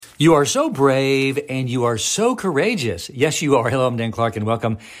You are so brave and you are so courageous. Yes, you are. Hello, I'm Dan Clark and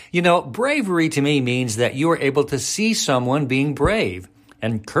welcome. You know, bravery to me means that you are able to see someone being brave.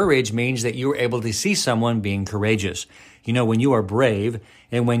 And courage means that you are able to see someone being courageous. You know, when you are brave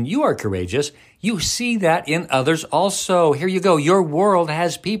and when you are courageous, you see that in others also. Here you go. Your world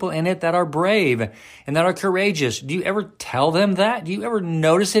has people in it that are brave and that are courageous. Do you ever tell them that? Do you ever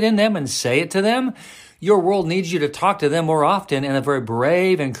notice it in them and say it to them? Your world needs you to talk to them more often in a very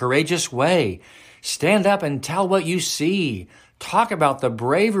brave and courageous way. Stand up and tell what you see. Talk about the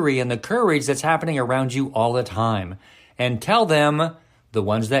bravery and the courage that's happening around you all the time. And tell them, the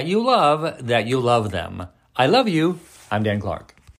ones that you love them. I love you. I'm Dan Clark.